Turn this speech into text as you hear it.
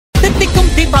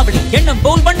தீபாவளி எண்ணம்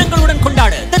போல் வண்ணங்களுடன்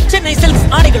கொண்டாட the Chennai Silks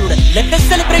ஆடைகளுடன் let the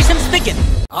celebrations begin.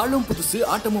 ஆளும் புதுசு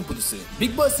ஆட்டமும் புதுசு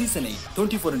பிக் பாஸ் சீசன் 8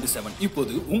 24/7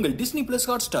 இப்போது உங்கள் டிஸ்னி பிளஸ்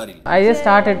ஹாட் ஸ்டாரில். I just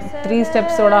started 3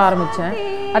 steps ஓட ஆரம்பிச்சேன்.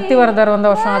 அத்திவரதர் வந்த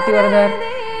வருஷம் அத்திவரதர்,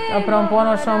 அப்புறம் போன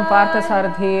வருஷம் பார்த்த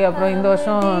சாரதி, அப்புறம் இந்த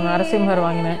வருஷம் நரசிம்மர்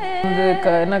வாங்கினேன். இது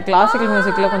என்ன கிளாசிக்கல்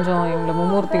மியூசிக்கில் கொஞ்சம் இவங்களை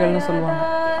மும்மூர்த்திகள்னு சொல்லுவாங்க,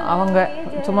 அவங்க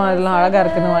சும்மா இதெல்லாம் அழகாக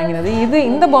இருக்குன்னு வாங்கினது.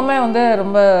 இந்த பொம்மை வந்து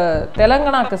ரொம்ப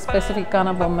தெலுங்கானாக்கு ஸ்பெசிஃபிக்கான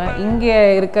பொம்மை, இங்கே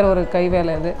இருக்கிற ஒரு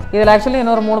கைவேலை இது. இதில் ஆக்சுவலி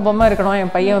இன்னொரு 3 பொம்மை இருக்கணும்.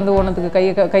 என் பையன் வந்து ஒன்றுத்துக்கு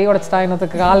கை உடைச்சிட்டான்,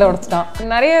 இன்னொருத்துக்கு காலை உடைச்சிட்டான்.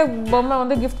 நிறைய பொம்மை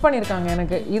வந்து கிஃப்ட் பண்ணியிருக்காங்க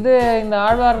எனக்கு. இந்த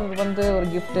ஆழ்வார் வந்து ஒரு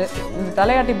கிஃப்ட்டு. இந்த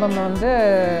தலையாட்டி பொம்மை வந்து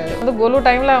கொலு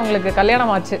டைமில் அவங்களுக்கு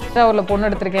கல்யாணம் ஆச்சு, அவரில் பொண்ணு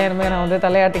எடுத்திருக்கேன், இனிமேல் நான் வந்து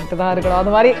தலையாட்டிக்கிட்டு தான் இருக்கணும்,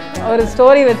 அது மாதிரி ஒரு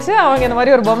ஸ்டோரி வச்சு அவங்க இந்த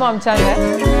மாதிரி ஒரு பொம்மை அமிச்சாங்க.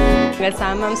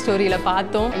 சாம் ஸ்டோரியில்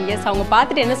பார்த்தோம். எஸ், அவங்க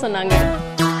பார்த்துட்டு என்ன சொன்னாங்க?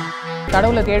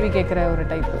 கடவுளை கேள்வி கேட்குற ஒரு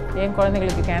டைப்பு, என்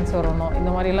குழந்தைங்களுக்கு கேன்சர் வரணும், இந்த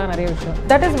மாதிரிலாம் நிறைய விஷயம்.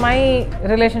 That is my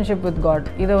relationship with God.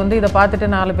 இதை பார்த்துட்டு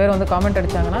 4 பேர் வந்து காமெண்ட்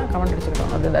அடிச்சாங்கன்னா காமெண்ட்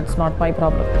அடிச்சிருக்கோம், அது that's not my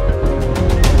problem.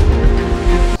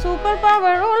 Super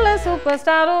power உள்ள சூப்பர்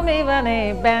ஸ்டாரும் இவனே,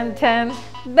 பென்டன்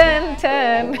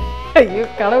பென்டன். ஐயோ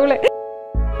கடவுளே,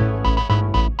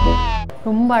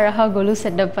 ரொம்ப அழகாக கொலு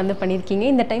செட்டப் வந்து பண்ணியிருக்கீங்க.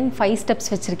 இந்த time 5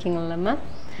 steps வச்சுருக்கீங்கல்ல ma'am?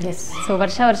 S. So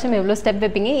வருஷம் எவ்வளோ ஸ்டெப்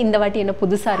வைப்பீங்க? இந்த வாட்டி என்ன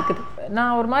புதுசாக இருக்குது?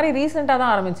 நான் ஒரு மாதிரி ரீசெண்டாக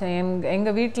தான் ஆரம்பித்தேன்.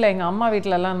 எங்கள் வீட்டில், எங்கள் அம்மா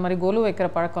வீட்டிலலாம் அந்த மாதிரி கொலு வைக்கிற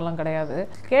பழக்கம்லாம் கிடையாது.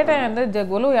 கேட்டேன் வந்து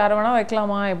கொலு யார் வேணால்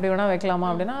வைக்கலாமா, எப்படி வேணால் வைக்கலாமா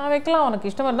அப்படின்னா, வைக்கலாம், உனக்கு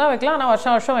இஷ்டம் இருந்தால் வைக்கலாம், ஆனால்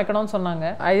வருஷம் வைக்கணும்னு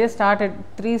சொன்னாங்க. ஐ ஜஸ்ட் ஸ்டார்டட்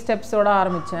 3 ஸ்டெப்ஸோட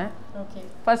ஆரம்பித்தேன்.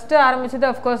 ஃபஸ்ட்டு ஆரம்பிச்சது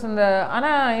அஃப்கோர்ஸ்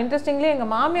ஆனால் இன்ட்ரெஸ்டிங்லி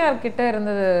எங்கள் மாமியார் கிட்டே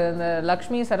இருந்தது இந்த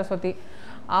லக்ஷ்மி சரஸ்வதி.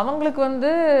 அவங்களுக்கு வந்து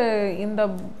இந்த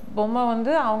பொம்மை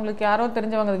வந்து அவங்களுக்கு யாரோ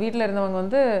தெரிஞ்சவங்க வீட்டில் இருந்தவங்க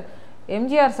வந்து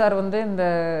எம்ஜிஆர் சார் வந்து இந்த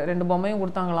 2 பொம்மையும்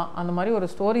கொடுத்தாங்களாம். அந்த மாதிரி ஒரு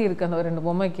ஸ்டோரி இருக்குது அந்த 2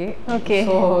 பொம்மைக்கு. Okay,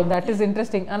 so that is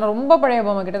interesting. ஆனால் ரொம்ப பழைய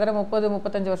பொம்மை, கிட்டத்தட்ட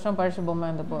 30-35 வருஷம் பழசு பொம்மை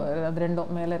அது 2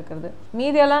 மேலே இருக்கிறது.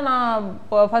 மீதியெல்லாம் நான்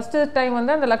ஃபஸ்ட்டு டைம்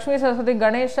வந்து அந்த லக்ஷ்மி சரஸ்வதி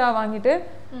கணேஷா வாங்கிட்டு,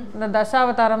 இந்த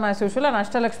தசாவதாரம் ஆஸ் யூஷுவல்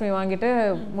அஷ்டலக்ஷ்மி வாங்கிட்டு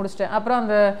முடிச்சிட்டேன். அப்புறம்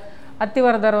அந்த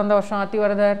அத்திவரதர் வந்த வருஷம்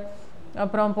அத்திவரதர்,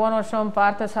 அப்புறம் போன வருஷம்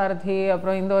பார்த்த சாரதி,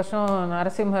 அப்புறம் இந்த வருஷம்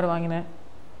நரசிம்மர் வாங்கினேன்.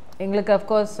 எங்களுக்கு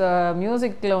அஃப்கோர்ஸ்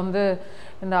மியூசிக்கில் வந்து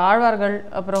இந்த ஆழ்வார்கள்,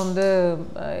 அப்புறம் வந்து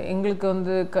எங்களுக்கு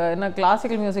வந்து என்ன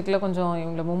கிளாசிக்கல் மியூசிக்கில் கொஞ்சம்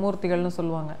இவங்களை மும்மூர்த்திகள்னு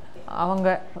சொல்லுவாங்க, அவங்க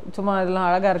சும்மா இதெல்லாம்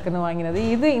அழகாக இருக்குன்னு வாங்கினது.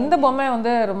 இந்த பொம்மை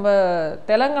வந்து ரொம்ப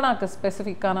தெலுங்கானாக்கு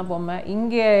ஸ்பெசிஃபிக்கான பொம்மை,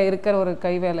 இங்கே இருக்கிற ஒரு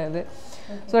கைவேலை இது.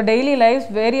 So daily life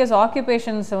various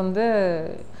occupations வந்து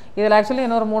இதில் ஆக்சுவலி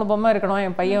இன்னொரு 3 பொம்மை இருக்கணும்.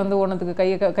 என் பையன் வந்து ஒன்றுத்துக்கு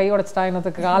கை உடைச்சிட்டான்,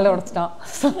 இன்னொருத்துக்கு காலை உடைச்சிட்டான்.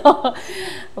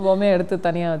 பொம்மையை எடுத்து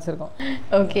தனியாக வச்சுருக்கோம்.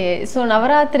 ஓகே, ஸோ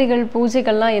நவராத்திரிகள்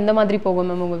பூஜைகள்லாம் எந்த மாதிரி போகும்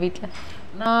மேம் உங்கள் வீட்டில்?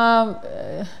 நான்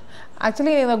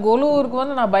ஆக்சுவலி இந்த கொலுவுக்கு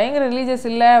வந்து நான் பயங்கர ரிலீஜியஸ்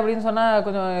இல்லை அப்படின்னு சொன்னால்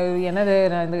கொஞ்சம் என்னது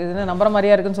இது நம்புற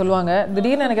மாதிரியா இருக்குன்னு சொல்லுவாங்க.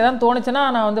 திடீர்னு எனக்கு எதாவது தோணுச்சுன்னா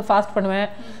நான் வந்து ஃபாஸ்ட் பண்ணுவேன்,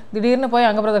 திடீர்னு போய்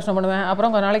அங்க பிரதட்சணம் பண்ணுவேன்,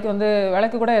 அப்புறம் கொஞ்ச நாளைக்கு வந்து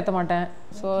விளக்கு கூட ஏற்ற மாட்டேன்.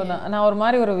 ஸோ நான் ஒரு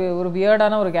மாதிரி ஒரு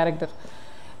வியர்டான ஒரு character.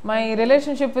 My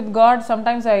relationship with God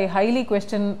sometimes I highly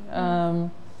question.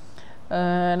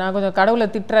 நான் கொஞ்சம் கடவுளை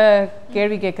திட்டுற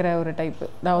கேள்வி கேட்குற ஒரு டைப்பு.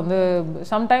 நான் வந்து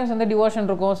சம்டைம்ஸ் வந்து டிவோஷன்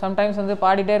இருக்கும், சம்டைம்ஸ் வந்து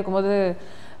பாடிட்டே இருக்கும்போது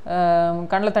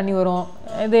கண்ணில் தண்ணி வரும்.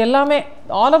 இது எல்லாமே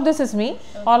all of this is me,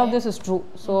 all of this is true.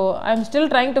 So I am still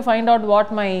trying to find out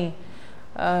what my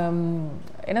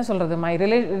என்ன சொல்கிறது my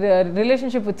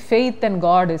relationship with faith and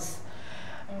God is.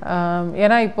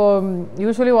 ஏன்னா இப்போது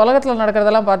யூஸ்வலி உலகத்தில்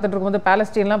நடக்கிறதெல்லாம் பார்த்துட்டு இருக்கும்போது,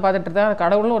 பாலஸ்டீன்லாம் பார்த்துட்டு இருந்தால்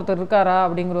கடவுளும் ஒருத்தர் இருக்காரா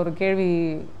அப்படிங்கிற ஒரு கேள்வி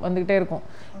வந்துக்கிட்டே இருக்கும்.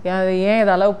 ஏன்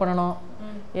இதை அலோவ் பண்ணணும்,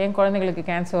 ஏன் குழந்தைங்களுக்கு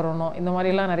கேன்சர் வரணும், இந்த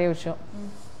மாதிரிலாம் நிறைய விஷயம்.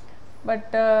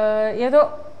 பட் ஏதோ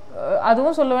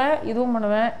அதுவும் சொல்லுவேன், இதுவும்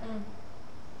பண்ணுவேன்,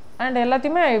 அண்ட்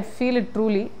எல்லாத்தையுமே I feel it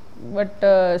truly. But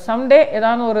someday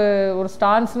ஏதாவது ஒரு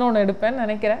ஸ்டான்ஸ்னு ஒன்று எடுப்பேன்னு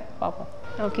நினைக்கிறேன், பார்ப்போம்.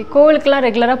 ஓகே, கோவிலுக்குலாம்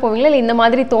ரெகுலராக போவீங்களா, இல்லை இந்த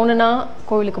மாதிரி தோணுனா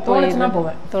கோவிலுக்கு போச்சுன்னா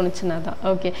போவேன்? தோணுச்சுன்னா தான்.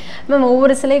 ஓகே மேம்,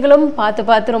 ஒவ்வொரு சிலைகளும்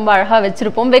பார்த்து ரொம்ப அழகாக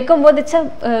வச்சுருப்போம். வைக்கும் போது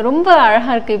ரொம்ப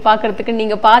அழகாக இருக்குது பார்க்குறதுக்கு.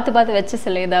 நீங்கள் பார்த்து வச்ச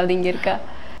சிலை ஏதாவது இங்கே இருக்கா?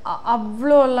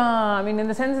 அவ்வளோலாம் ஐ மீன்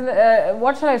இந்த சென்ஸ்,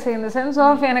 வாட் ஷல் ஐ சே, இந்த சென்ஸ்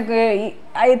ஆஃப் எனக்கு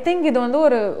ஐ திங்க் இது வந்து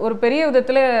ஒரு பெரிய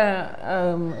விதத்தில்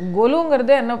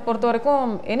கொலுங்கிறது என்னை பொறுத்த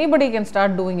வரைக்கும் anybody can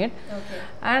start doing it.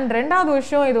 And 2வது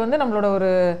விஷயம், இது வந்து நம்மளோட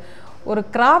ஒரு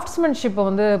கிராஃப்ட்ஸ்மேன்ஷிப்பை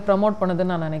வந்து ப்ரமோட்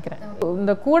பண்ணுதுன்னு நான் நினைக்கிறேன்.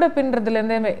 இந்த கூட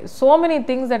பின்னுறதுலேருந்தே so many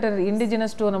things that R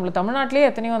indigenous to நம்மள தமிழ்நாட்டிலே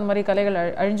எத்தனையோ அந்த மாதிரி கலைகள்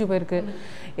அழிஞ்சு போயிருக்கு.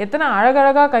 எத்தனை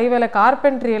அழகழகாக கைவேலை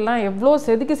கார்பென்ட்ரி எல்லாம் எவ்வளோ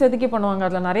செதுக்கி பண்ணுவாங்க,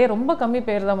 அதில் நிறைய ரொம்ப கம்மி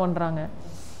பேர் தான் பண்ணுறாங்க.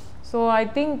 ஸோ ஐ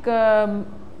திங்க்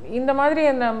இந்த மாதிரி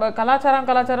நம்ம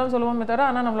கலாச்சாரம் சொல்லுவோமே தவிர,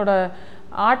 ஆனால் நம்மளோட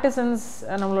ஆர்டிசன்ஸ்,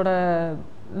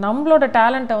 நம்மளோட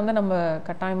டேலண்ட்டை வந்து நம்ம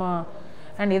கட்டாயமாக,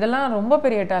 அண்ட் இதெல்லாம் ரொம்ப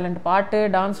பெரிய டேலண்ட். பாட்டு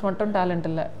டான்ஸ் மட்டும் டேலண்ட்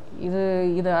இல்லை,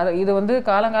 இது வந்து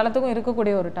காலங்காலத்துக்கும்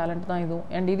இருக்கக்கூடிய ஒரு டேலண்ட் தான் இதுவும்.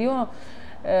 அண்ட் இதையும்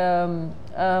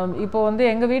இப்போ வந்து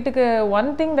எங்கள் வீட்டுக்கு one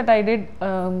thing that I did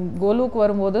கோலுக்கு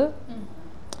வரும்போது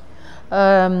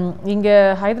இங்கே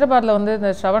ஹைதராபாத்தில் வந்து இந்த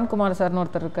ஸ்ரவண்குமார் சார்னு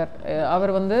ஒருத்தர் இருக்கார்.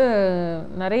 அவர் வந்து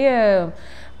நிறைய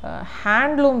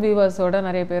ஹேண்ட்லூம் வீவர்ஸோட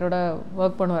நிறைய பேரோட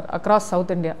ஒர்க் பண்ணுவார் அக்ராஸ்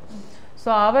சவுத் இந்தியா. ஸோ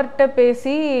அவர்கிட்ட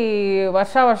பேசி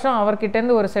வருஷம்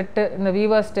அவர்கிட்டேருந்து ஒரு செட்டு இந்த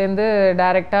வீவர்ஸ்டேருந்து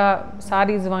டைரெக்டாக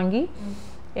சாரீஸ் வாங்கி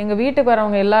எங்கள் வீட்டுக்கு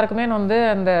வரவங்க எல்லாருக்குமே வந்து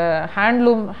அந்த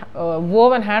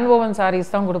ஹேண்ட் ஓவன்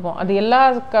சாரீஸ் தான் கொடுப்போம். அது எல்லா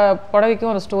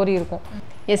புடவைக்கும் ஒரு ஸ்டோரி இருக்கும்.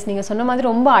 எஸ், நீங்கள் சொன்ன மாதிரி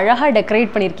ரொம்ப அழகாக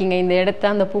டெக்கரேட் பண்ணியிருக்கீங்க இந்த இடத்த.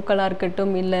 அந்த பூக்களாக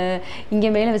இருக்கட்டும், இல்லை இங்கே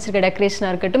மேலே வச்சுருக்க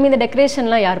டெக்கரேஷனாக இருக்கட்டும். இந்த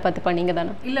டெக்கரேஷன்லாம் யார் பார்த்துப்பா, நீங்கள்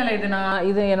தானே? இல்லை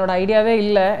இது என்னோட ஐடியாவே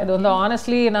இல்லை. இது வந்து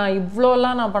ஆனஸ்ட்லி நான்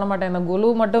இவ்வளோலாம் நான் பண்ண மாட்டேன். இந்த குலு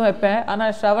மட்டும் வைப்பேன்.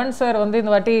 ஆனால் ஸ்ரவன் சார் வந்து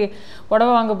இந்த வாட்டி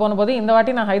புடவை வாங்க போன போது இந்த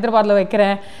வாட்டி நான் ஹைதராபாத்தில்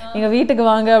வைக்கிறேன், நீங்கள் வீட்டுக்கு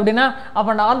வாங்க அப்படின்னா,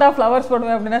 அப்போ நான் தான் ஃப்ளவர்ஸ்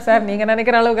பண்ணுவேன் அப்படின்னா, சார் நீங்கள்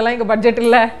நினைக்கிற அளவுக்குலாம் இங்கே பட்ஜெட்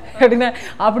இல்லை அப்படின்னு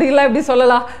அப்படிலாம் எப்படி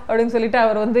சொல்லலாம் அப்படின்னு சொல்லிட்டு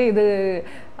அவர் வந்து இது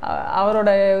அவரோட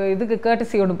இதுக்கு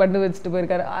கர்ட்டசி ஒன்று பண்ணி வச்சுட்டு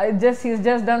போயிருக்காரு. Is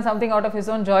just done something out of his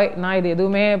own Joy. நான் இது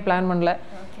எதுவுமே பிளான் பண்ணல.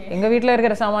 எங்கள் வீட்டில்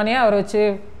இருக்கிற சாமானியை அவர் வச்சு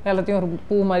எல்லாத்தையும் ஒரு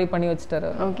பூ மாதிரி பண்ணி வச்சுட்டாரு.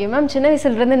 ஓகே மேம், சின்ன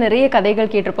வயசுலேருந்து நிறைய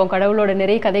கதைகள் கேட்டிருப்போம், கடவுளோட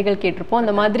நிறைய கதைகள் கேட்டிருப்போம்.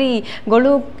 அந்த மாதிரி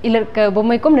கொலு இருக்க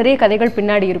பொம்மைக்கும் நிறைய கதைகள்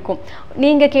பின்னாடி இருக்கும்.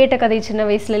 நீங்கள் கேட்ட கதை சின்ன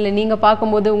வயசுல இல்லை நீங்கள்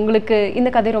பார்க்கும்போது உங்களுக்கு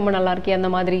இந்த கதை ரொம்ப நல்லா இருக்கே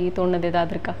அந்த மாதிரி தோணுது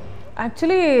ஏதாவது இருக்கா?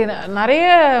 ஆக்சுவலி நிறைய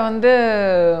வந்து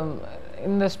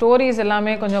இந்த ஸ்டோரிஸ்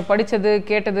எல்லாமே கொஞ்சம் படித்தது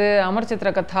கேட்டது, அமர் சித்திர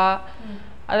கதா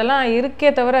அதெல்லாம் இருக்கே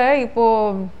தவிர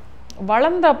இப்போது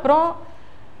வளர்ந்த அப்புறம்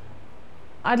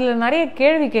அதில் நிறைய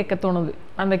கேள்வி கேட்க தோணுது.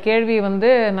 அந்த கேள்வி வந்து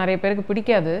நிறைய பேருக்கு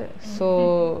பிடிக்காது. ஸோ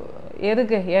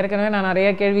எதுக்கு ஏற்கனவே நான் நிறைய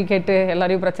கேள்வி கேட்டு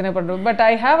எல்லாரையும் பிரச்சனை பண்ணுறேன். But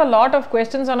I have a lot of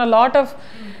questions on a lot of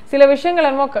சில விஷயங்கள்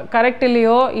என்னமோ கரெக்ட்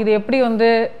இல்லையோ, இது எப்படி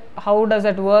வந்து how does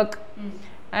it work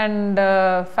and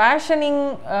fashioning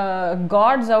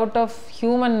gods out of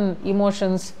human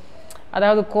emotions,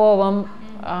 அதாவது கோபம்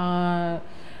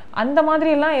அந்த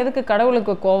மாதிரிலாம் எதுக்கு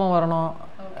கடவுளுக்கு கோபம் வரணும்?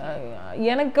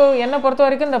 எனக்கு என்னை பொறுத்த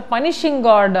வரைக்கும் இந்த பனிஷிங்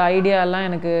காட் ஐடியாலாம்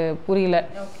எனக்கு புரியல.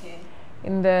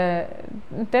 இந்த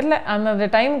தெரில அந்த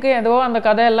டைமுக்கு ஏதோ அந்த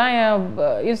கதையெல்லாம்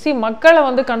யூசி மக்களை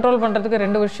வந்து கண்ட்ரோல் பண்ணுறதுக்கு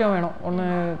ரெண்டு விஷயம் வேணும். ஒன்று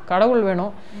கடவுள்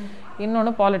வேணும்,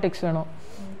 இன்னொன்று பாலிட்டிக்ஸ் வேணும்.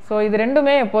 ஸோ இது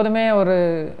ரெண்டுமே எப்போதுமே ஒரு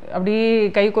அப்படி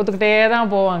கை கொத்துக்கிட்டே தான்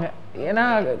போவாங்க. ஏன்னா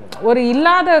ஒரு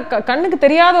இல்லாத கண்ணுக்கு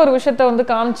தெரியாத ஒரு விஷயத்த வந்து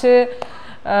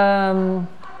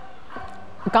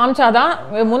காமிச்சாதான்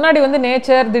முன்னாடி வந்து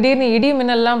நேச்சர் திடீர்னு இடி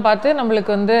மின்னல்லாம் பார்த்து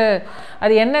நம்மளுக்கு வந்து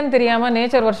அது என்னன்னு தெரியாமல்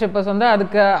நேச்சர் வர்ஷிப்பர்ஸ் வந்து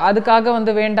அதுக்காக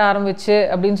வந்து வேண்ட ஆரம்பிச்சு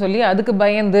அப்படின்னு சொல்லி அதுக்கு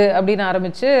பயந்து அப்படின்னு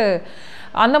ஆரம்பிச்சு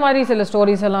அந்த மாதிரி சில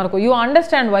ஸ்டோரிஸ் எல்லாம் இருக்கும். You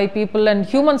understand why people and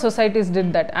human societies did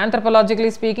that.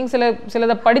 ஆந்த்ரோபாலஜிக்கலி speaking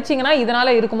சிலதை படிச்சிங்கன்னா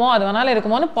இதனால் இருக்குமோ அதனால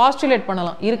இருக்குமோன்னு பாஸ்டுலேட்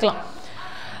பண்ணலாம், இருக்கலாம்.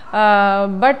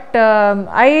 But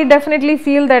I definitely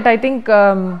feel that I think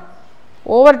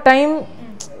over time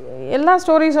எல்லா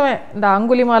ஸ்டோரிஸுமே இந்த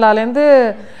அங்குலிமாலாலேருந்து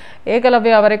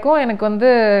ஏகலவ்யா வரைக்கும் எனக்கு வந்து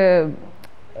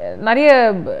நிறைய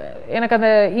எனக்கு அந்த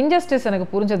இன்ஜஸ்டிஸ் எனக்கு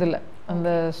புரிஞ்சதில்லை அந்த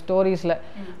ஸ்டோரிஸில்.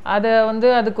 அதை வந்து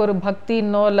அதுக்கு ஒரு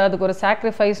பக்தின்னோ இல்லை அதுக்கு ஒரு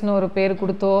சாக்ரிஃபைஸ்னு ஒரு பேர்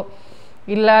கொடுத்தோ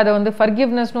இல்லை அதை வந்து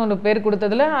ஃபர்கிவ்னஸ்னு ஒரு பேர்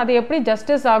கொடுத்ததில் அது எப்படி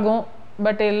ஜஸ்டிஸ் ஆகும்?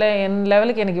 பட் இல்லை என்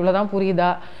லெவலுக்கு எனக்கு இவ்வளோ தான்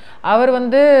புரியுதா? அவர்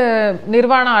வந்து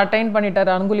நிர்வாணம் அட்டைன்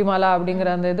பண்ணிட்டார் அங்குலிமாலா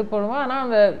அப்படிங்கிற அந்த இது போடுவோம். ஆனால்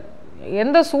அந்த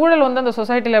எந்த சூழல் வந்து அந்த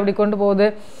சொசைட்டியில் அப்படி கொண்டு போகுது?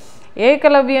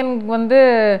 ஏகலவ்யன் வந்து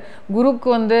குருக்கு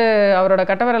வந்து அவரோட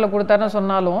கட்டவரலை கொடுத்தாருன்னு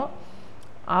சொன்னாலும்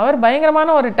அவர் பயங்கரமான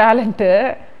ஒரு டேலண்ட்டு,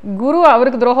 குரு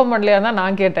அவருக்கு துரோகம் பண்ணலையா தான்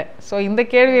நான் கேட்டேன். ஸோ இந்த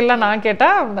கேள்வியெல்லாம் நான்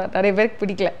கேட்டால் நிறைய பேருக்கு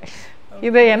பிடிக்கல.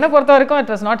 இது என்னை பொறுத்த வரைக்கும்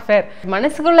இட் வாஸ் நாட் ஃபேர்.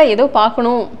 மனசுக்குள்ளே ஏதோ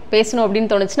பார்க்கணும் பேசணும்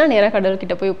அப்படின்னு தோணுச்சுன்னா நேராக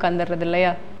கடவுள்கிட்ட போய் உட்காந்துடுறது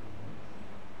இல்லையா?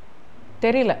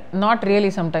 தெரியல, நாட்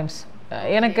ரியலி. சம்டைம்ஸ்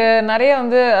எனக்கு நிறைய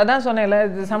வந்து அதான் சொன்னேன்ல,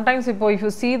 சம்டைம்ஸ் இப்போ if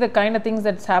you see the kind of things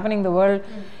that's happening in the world,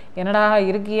 என்னடா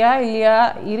இருக்கியா இல்லையா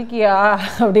இருக்கியா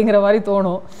அப்படிங்கிற மாதிரி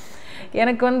தோணும்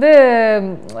எனக்கு வந்து.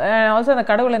 ஆல்சோ அந்த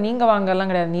கடவுளை நீங்கள் வாங்கலாம்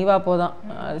கிடையாது, நீ வா போதான்.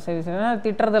 சரி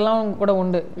திட்டுறதெல்லாம் கூட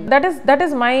உண்டு. That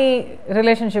is my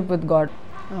relationship with God.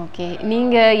 Okay,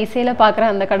 நீங்கள் இசையில் பார்க்குற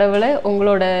அந்த கடவுளை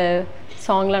உங்களோட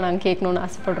சாங்கில் நாங்கள் கேட்கணுன்னு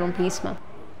ஆசைப்படுறோம், ப்ளீஸ் மேம்.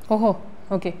 ஓஹோ,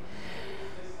 ஓகே.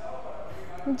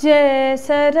 जय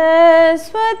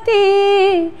सरस्वती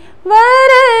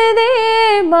वरदे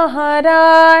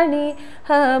महारानी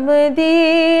हम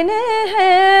दीन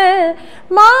हैं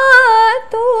माँ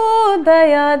तू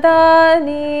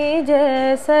दयादानी.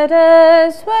 जय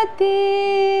सरस्वती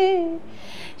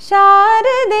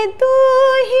शारदे तू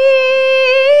ही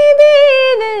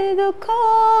दीन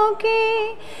दुखों की,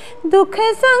 दुख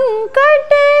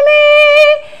संकट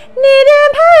में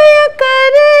निर्भय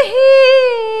करही.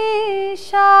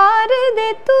 शारदे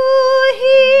तू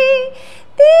ही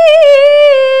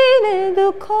दीन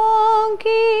दुखों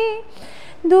की,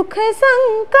 दुख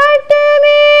संकट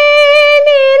में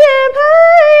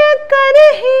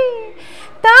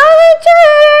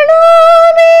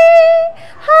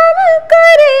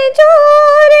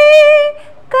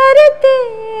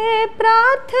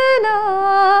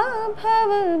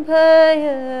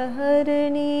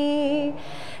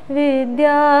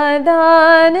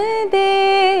विद्यादान दे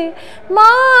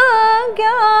माँ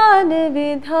ज्ञान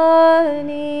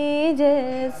विधानी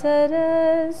जय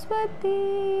सरस्वती.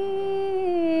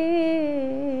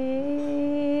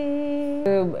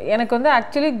 எனக்கு வந்து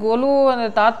ஆக்சுவலி கொலு அந்த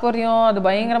தாத்பரியம் அது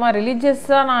பயங்கரமாக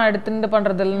ரிலீஜியஸாக நான் எடுத்துட்டு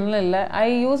பண்ணுறதுன்னு இல்லை. ஐ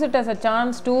use it as a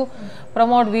chance to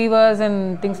promote viewers and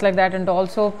things like that. And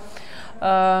also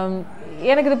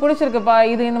எனக்கு இது பிடிச்சிருக்குப்பா,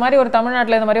 இது இந்த மாதிரி ஒரு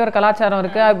தமிழ்நாட்டில் இந்த மாதிரி ஒரு கலாச்சாரம்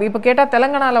இருக்குது. இப்போ கேட்டால்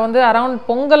தெலுங்கானாவில் வந்து அரவுண்ட்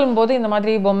பொங்கலும் போது இந்த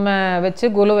மாதிரி பொம்மை வச்சு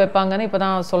கொலு வைப்பாங்கன்னு இப்போ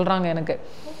தான் சொல்கிறாங்க எனக்கு.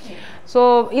 ஸோ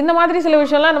இந்த மாதிரி சில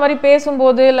விஷயம்லாம் இந்த மாதிரி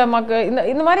பேசும்போது இல்லை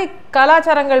இந்த மாதிரி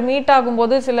கலாச்சாரங்கள் மீட்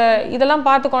ஆகும்போது சில இதெல்லாம்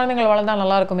பார்த்து குழந்தைங்கள் வளர்ந்தால்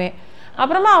நல்லாயிருக்குமே.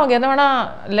 அப்புறமா அவங்க என்ன வேணால்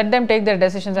let them take their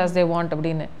decisions as they want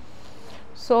அப்படின்னு.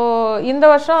 ஸோ இந்த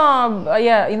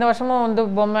வருஷமும் வந்து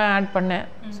பொம்மை ஆட் பண்ணேன்.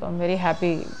 So I'm very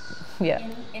happy.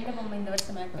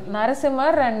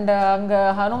 Narasimhar and அங்கே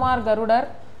ஹனுமார் கருடர்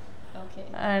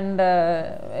அண்ட்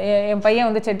என் பையன்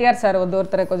வந்து செட்டியார் சார் வந்து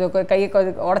ஒருத்தரை கொஞ்சம் கையை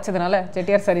உடச்சதுனால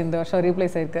செட்டியார் சார் இந்த வருஷம்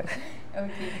ரீப்ளேஸ் ஆயிருக்கார்.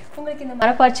 உங்களுக்கு இந்த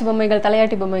மரப்பாச்சி பொம்மைகள்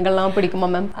தலையாட்டி பொம்மைகள்லாம் பிடிக்குமா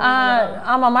மேம்?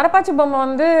 ஆமாம், மரப்பாச்சி பொம்மை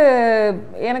வந்து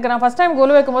நான் ஃபஸ்ட் டைம்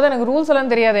கொலு வைக்கும் போது எனக்கு ரூல்ஸ்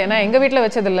எல்லாம் தெரியாது. ஏன்னா எங்கள் வீட்டில்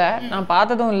வச்சதில்லை, நான்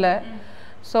பார்த்ததும் இல்லை.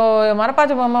 ஸோ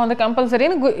மரப்பாச்சி பொம்மை வந்து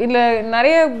கம்பல்சரின்னு இல்லை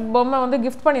நிறைய பொம்மை வந்து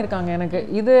கிஃப்ட் பண்ணியிருக்காங்க எனக்கு.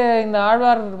 இது இந்த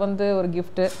ஆழ்வார் வந்து ஒரு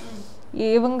கிஃப்ட்டு.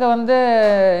 இவங்க வந்து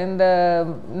இந்த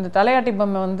தலையாட்டி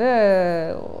பொம்மை வந்து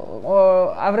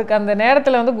அவருக்கு அந்த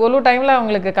நேரத்தில் வந்து கொலு டைமில்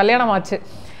அவங்களுக்கு கல்யாணம் ஆச்சு.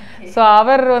 ஸோ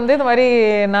அவர் வந்து இந்த மாதிரி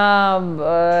நான்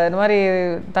இந்த மாதிரி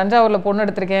தஞ்சாவூரில் பொண்ணு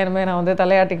எடுத்திருக்கேன், இனிமேல் நான் வந்து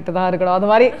தலையாட்டிக்கிட்டு தான் இருக்கணும், அது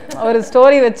மாதிரி ஒரு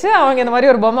ஸ்டோரி வச்சு அவங்க இந்த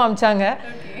மாதிரி ஒரு பொம்மை அமிச்சாங்க.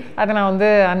 அதை நான் வந்து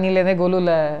அன்னிலேருந்தே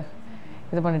கொலுவில்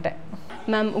இது பண்ணிட்டேன்.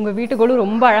 மேம் உங்கள் வீட்டு கொலு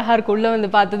ரொம்ப அழகாக இருக்கும் உள்ளே வந்து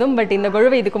பார்த்ததும். பட் இந்த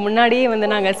கொழுவை இதுக்கு முன்னாடியே வந்து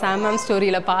நாங்கள் சாம் மேம்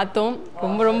ஸ்டோரியில் பார்த்தோம்.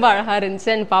 ரொம்ப ரொம்ப அழகாக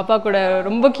இருந்துச்சு. அண்ட் பாப்பா கூட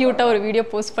ரொம்ப க்யூட்டாக ஒரு வீடியோ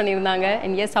போஸ்ட் பண்ணியிருந்தாங்க.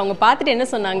 அண்ட் எஸ் அவங்க பார்த்துட்டு என்ன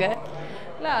சொன்னாங்க?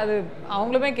 இல்லை அது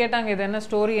அவங்களுமே கேட்டாங்க இது என்ன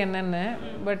ஸ்டோரி என்னன்னு.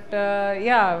 But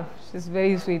yeah it's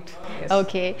very sweet.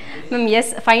 Okay ma'am, S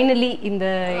finally இந்த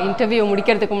இன்டர்வியூ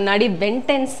முடிக்கிறதுக்கு முன்னாடி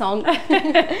பென்டென் சாங்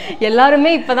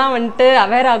எல்லாருமே இப்போ தான் வந்துட்டு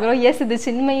அவேர் ஆகிறோம். எஸ் இது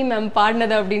சின்மயி மேம்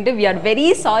பாடினது அப்படின்ட்டு. We are very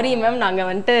sorry ma'am, நாங்கள்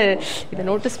வந்துட்டு இதை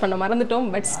நோட்டீஸ் பண்ண மறந்துட்டோம்.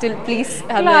 But still please.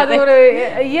 அது ஒரு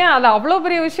அது அவ்வளோ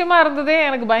பெரிய விஷயமா இருந்ததே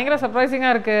எனக்கு பயங்கர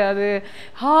சர்ப்ரைசிங்காக இருக்குது. அது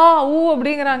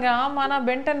அப்படிங்கிறாங்க. ஆமாம் நான்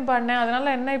பென்டென் பாடினேன், அதனால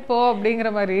என்ன இப்போ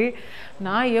அப்படிங்கிற மாதிரி.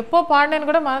 நான் எப்போ பாடினேன்னு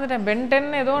கூட மறந்துட்டேன். பென்டென்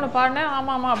ஏதோ ஒன்று பாடினேன்.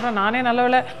 ஆமாம் அப்புறம் நானே நல்ல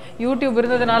வேளை யூடியூப்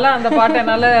இருந்ததுனால அந்த பாட்டை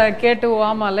என்னால் கேட்டு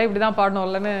ஆமாம்ல இப்படி தான்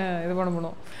பாடணும்லன்னு இது பண்ண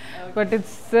முடியும். But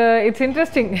it's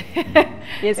interesting.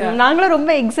 எஸ் நாங்களும்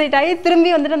ரொம்ப எக்ஸைட் ஆகி திரும்பி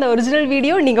வந்துட்டு அந்த ஒரிஜினல்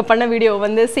வீடியோ நீங்கள் பண்ண வீடியோ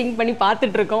வந்து சிங் பண்ணி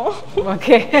பார்த்துட்ருக்கோம்.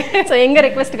 ஓகே, ஸோ எங்கள்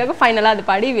ரெக்வஸ்ட்டுக்காக ஃபைனலாக அது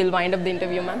பாடி will wind up the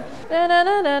interview ma'am.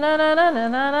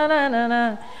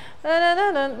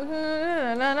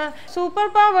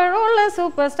 Super power உள்ள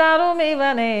சூப்பர் ஸ்டாரும்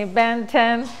இவனே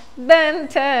பென்டன்.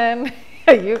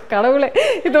 ஐயோ கடவுளே,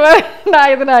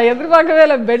 நான் எதிர்பார்க்கவே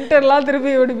இல்லை. பென்டன்லாம் திருப்பி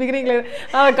இப்படி பிக்கிறீங்களே.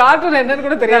 அந்த கார்ட்டூன் என்னன்னு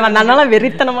கூட தெரியாது. அதனால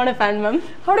வெறித்தனமான ஃபேன் மேம்.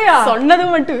 அப்படியா? சொன்னது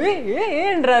மட்டும்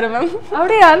ஏன்றாரு மேம்.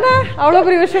 அப்படியா? அண்ணா அவ்வளோ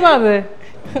பெரிய விஷயமா அது?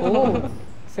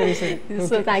 சரி சரி.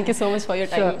 So thank you so much for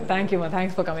your time. Thank you மா,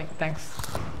 thanks for coming. Thanks.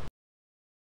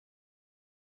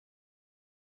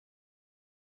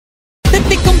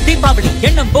 Deepavali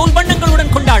எண்ணம் போல் வண்ணங்களுடன்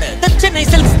கொண்டாட Chennai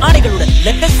silks ஆடைகளுடன்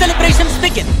let the celebrations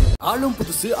begin. ஆளும்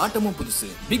புதுசு ஆட்டமும் புதுசு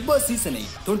பிக் பாஸ் சீசன்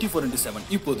 8 24/7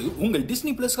 இப்போது உங்கள்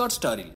டிஸ்னி பிளஸ் ஹாட் ஸ்டாரில்.